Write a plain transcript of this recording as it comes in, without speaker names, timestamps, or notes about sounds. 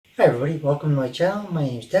Hi everybody, welcome to my channel. My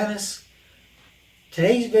name is Dennis.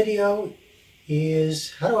 Today's video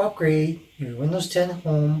is how to upgrade your Windows 10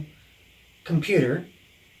 Home computer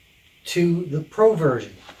to the Pro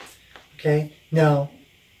version. Okay, now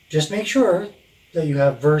just make sure that you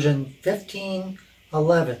have version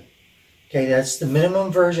 15.11. Okay, that's the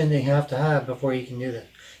minimum version that you have to have before you can do that.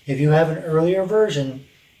 If you have an earlier version,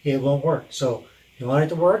 it won't work. So if you want it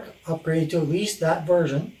to work, upgrade it to at least that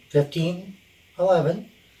version, 15.11.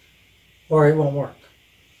 or it won't work.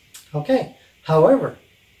 Okay, however,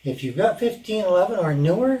 if you've got 15.11 or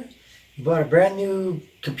newer, you bought a brand new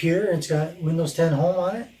computer and it's got Windows 10 Home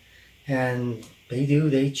on it, and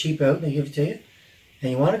they cheap out and they give it to you,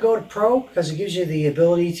 and you want to go to Pro because it gives you the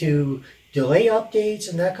ability to delay updates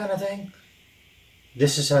and that kind of thing,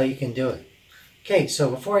 this is how you can do it. Okay, so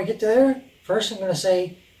before I get to there, first I'm going to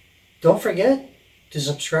say, don't forget to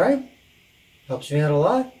subscribe. Helps me out a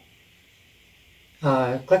lot.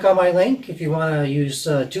 Click on my link if you want to use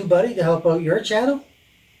TubeBuddy to help out your channel.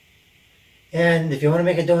 And if you want to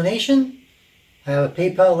make a donation, I have a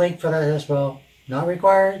PayPal link for that as well. Not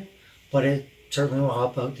required, but it certainly will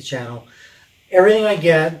help out the channel. Everything I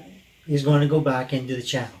get is going to go back into the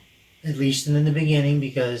channel, at least in the beginning,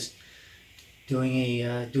 because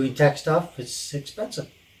doing tech stuff is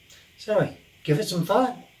expensive. So anyway, give it some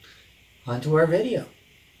thought. On to our video.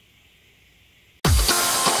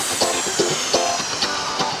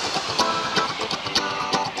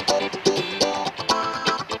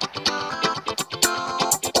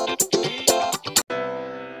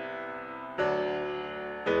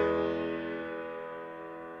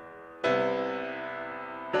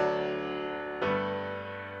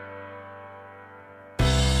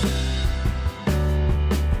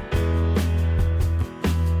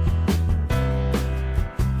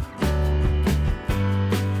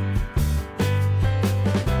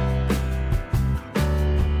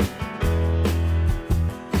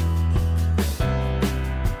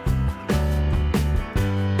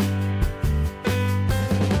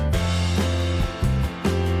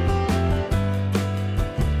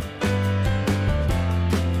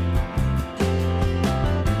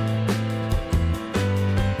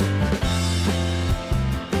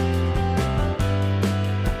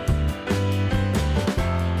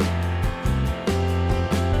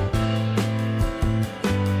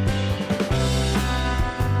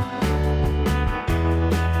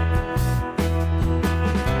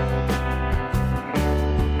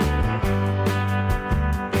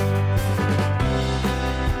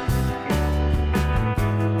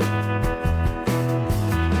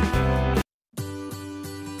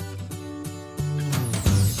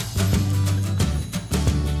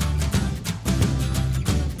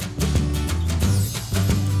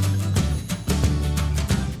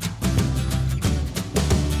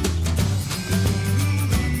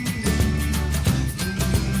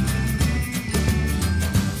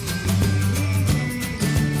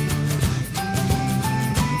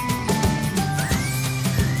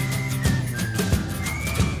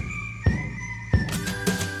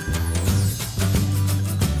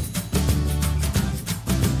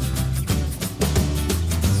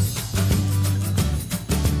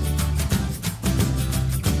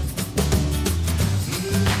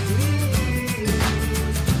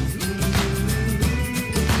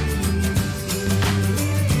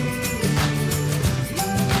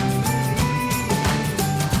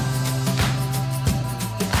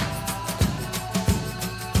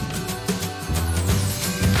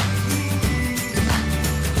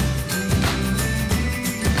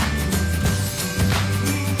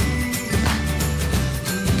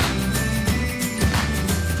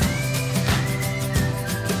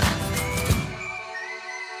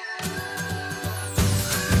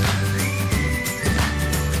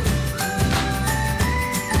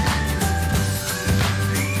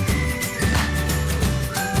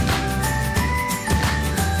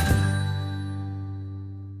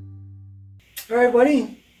 Alright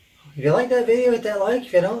buddy, if you like that video, hit that like.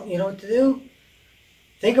 If you don't, you know what to do.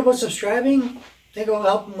 Think about subscribing. Think about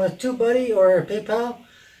helping with TubeBuddy or PayPal.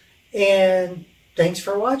 And thanks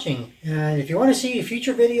for watching. And if you want to see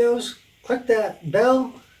future videos, click that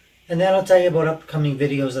bell, and that'll tell you about upcoming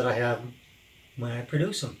videos that I have when I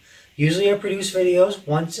produce them. Usually I produce videos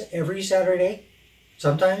once every Saturday.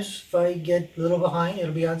 Sometimes if I get a little behind,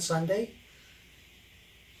 it'll be on Sunday.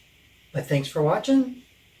 But thanks for watching.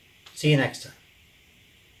 See you next time.